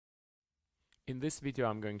In this video,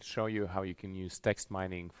 I'm going to show you how you can use text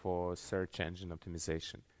mining for search engine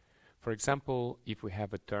optimization. For example, if we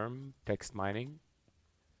have a term, text mining,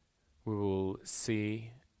 we will see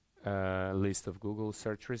a list of Google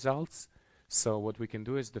search results. So what we can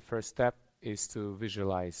do is the first step is to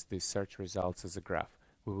visualize these search results as a graph.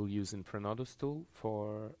 We will use Infranodus tool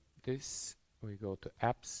for this. We go to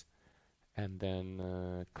Apps and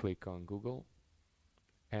then click on Google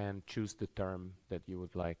and choose the term that you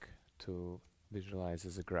would like to visualize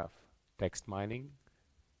as a graph. Text mining,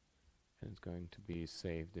 and it's going to be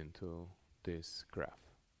saved into this graph.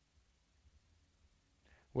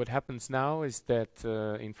 What happens now is that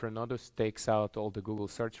Infranodus takes out all the Google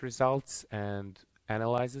search results and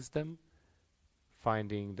analyzes them,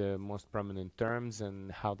 finding the most prominent terms and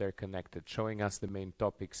how they're connected, showing us the main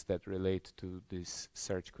topics that relate to this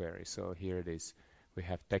search query. So here it is. We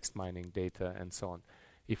have text mining data and so on.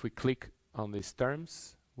 If we click on these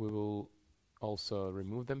terms, we will also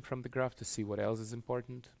remove them from the graph to see what else is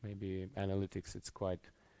important. Maybe analytics, it's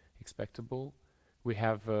quite expectable. We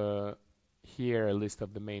have here a list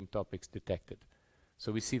of the main topics detected.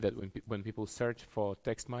 So we see that when people search for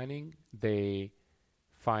text mining, they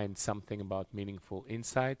find something about meaningful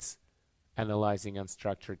insights, analyzing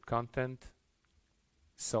unstructured content,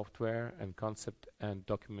 software and concept, and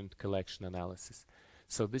document collection analysis.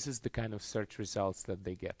 So this is the kind of search results that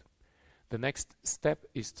they get. The next step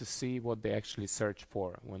is to see what they actually search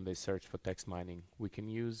for when they search for text mining. We can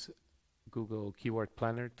use Google Keyword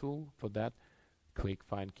Planner tool for that. Click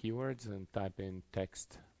Find Keywords and type in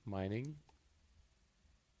text mining.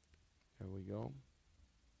 There we go.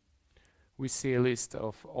 We see a list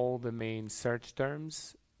of all the main search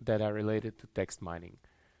terms that are related to text mining.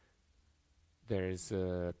 There's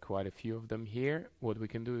quite a few of them here. What we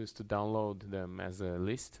can do is to download them as a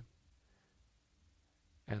list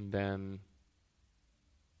and then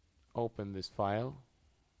open this file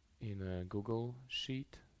in a Google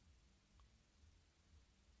Sheet.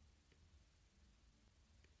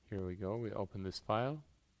 Here we go, we open this file.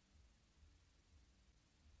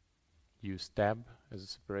 Use tab as a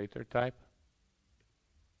separator type.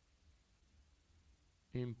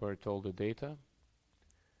 Import all the data.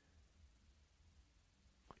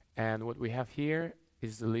 And what we have here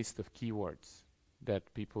is the list of keywords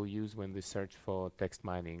that people use when they search for text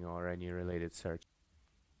mining or any related search.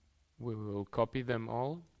 We will copy them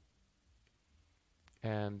all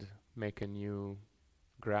and make a new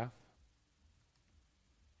graph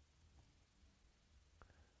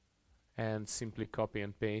and simply copy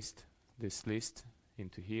and paste this list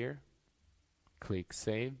into here. Click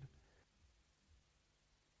Save.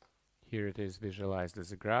 Here it is visualized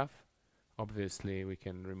as a graph. Obviously we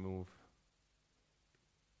can remove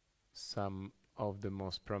some of the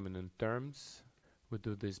most prominent terms. We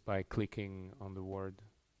do this by clicking on the word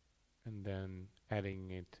and then adding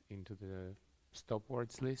it into the stop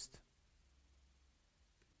words list.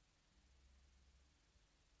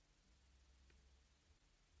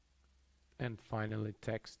 And finally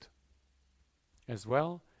text as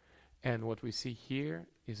well. And what we see here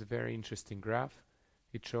is a very interesting graph.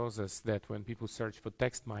 It shows us that when people search for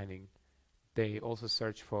text mining, they also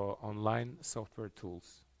search for online software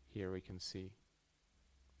tools. Here we can see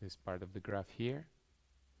this part of the graph here.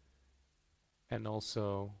 And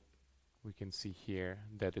also we can see here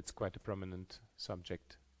that it's quite a prominent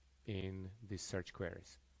subject in these search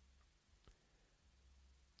queries.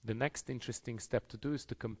 The next interesting step to do is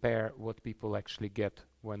to compare what people actually get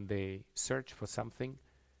when they search for something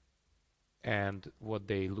and what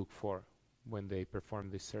they look for when they perform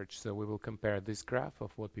this search. So we will compare this graph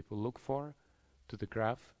of what people look for to the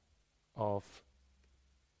graph of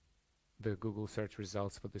the Google search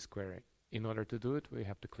results for this query. In order to do it, we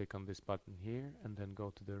have to click on this button here and then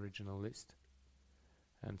go to the original list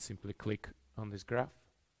and simply click on this graph.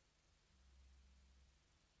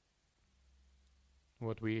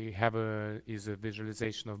 What we have is a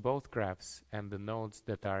visualization of both graphs, and the nodes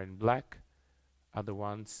that are in black are the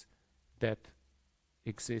ones that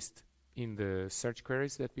exist in the search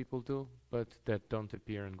queries that people do, but that don't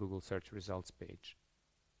appear on Google search results page.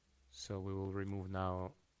 So we will remove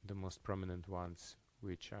now the most prominent ones,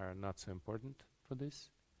 which are not so important for this.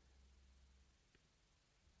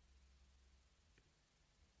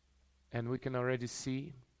 And we can already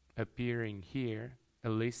see appearing here a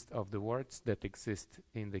list of the words that exist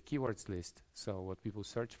in the keywords list. So what people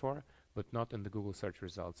search for, but not in the Google search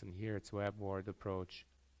results. And here it's web, word, approach,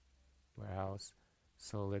 warehouse.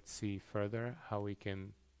 So let's see further how we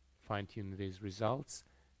can fine-tune these results.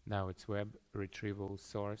 Now it's web, retrieval,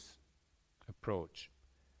 source, approach.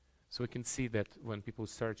 So we can see that when people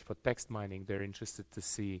search for text mining, they're interested to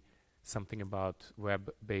see something about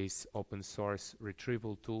web-based open source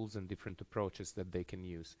retrieval tools and different approaches that they can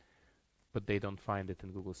use, but they don't find it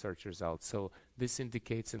in Google search results. So this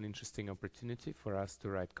indicates an interesting opportunity for us to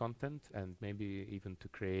write content and maybe even to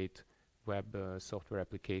create web software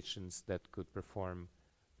applications that could perform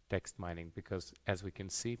text mining, because as we can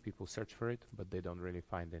see, people search for it, but they don't really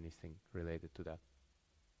find anything related to that.